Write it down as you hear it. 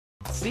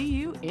See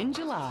you in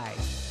July.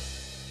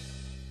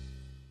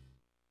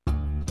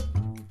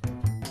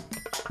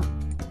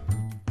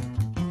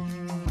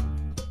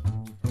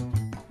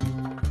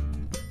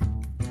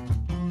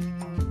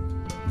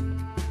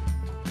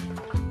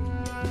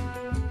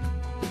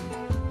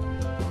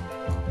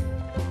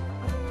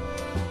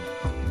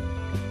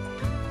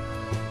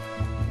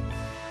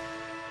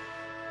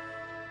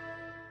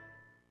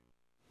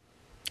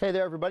 Hey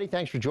there, everybody.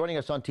 Thanks for joining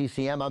us on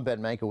TCM. I'm Ben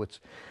Mankiewicz.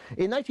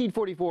 In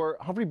 1944,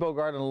 Humphrey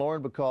Bogart and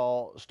Lauren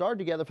Bacall starred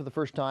together for the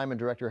first time in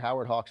director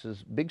Howard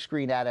Hawks' big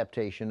screen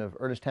adaptation of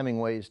Ernest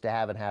Hemingway's To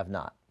Have and Have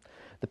Not.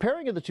 The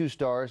pairing of the two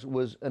stars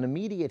was an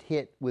immediate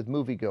hit with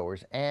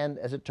moviegoers, and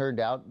as it turned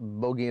out,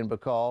 Bogey and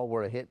Bacall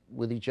were a hit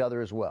with each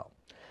other as well.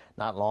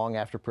 Not long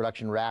after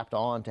production wrapped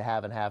on To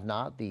Have and Have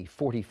Not, the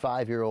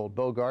 45-year-old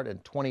Bogart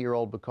and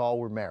 20-year-old Bacall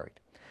were married.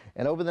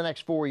 And over the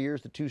next 4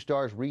 years, the two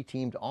stars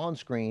re-teamed on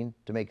screen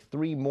to make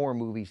 3 more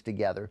movies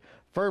together,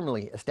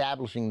 firmly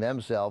establishing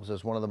themselves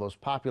as one of the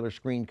most popular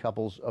screen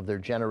couples of their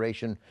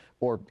generation,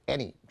 or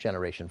any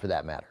generation for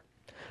that matter.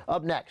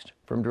 Up next,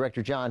 from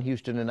director John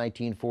Huston in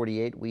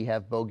 1948, we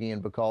have Bogey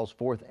and Bacall's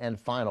 4th and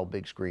final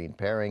big screen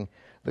pairing,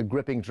 the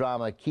gripping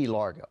drama Key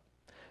Largo.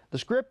 The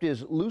script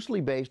is loosely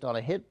based on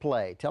a hit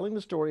play telling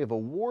the story of a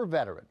war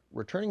veteran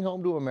returning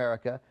home to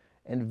America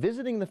and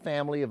visiting the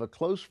family of a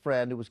close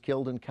friend who was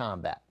killed in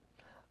combat.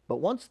 But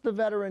once the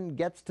veteran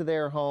gets to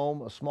their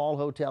home, a small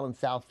hotel in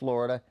South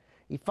Florida,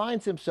 he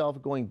finds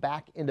himself going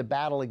back into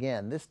battle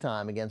again, this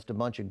time against a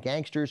bunch of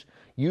gangsters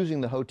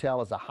using the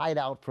hotel as a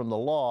hideout from the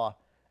law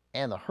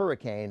and the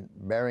hurricane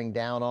bearing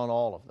down on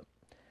all of them.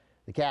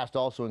 The cast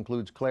also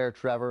includes Claire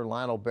Trevor,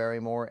 Lionel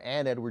Barrymore,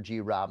 and Edward G.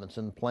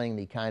 Robinson playing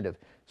the kind of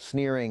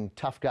sneering,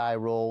 tough guy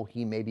role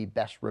he may be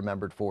best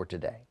remembered for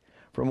today.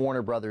 From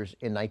Warner Brothers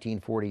in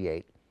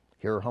 1948,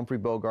 here are Humphrey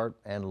Bogart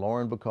and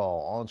Lauren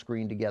Bacall on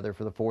screen together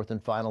for the 4th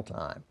and final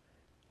time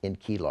in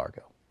Key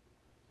Largo.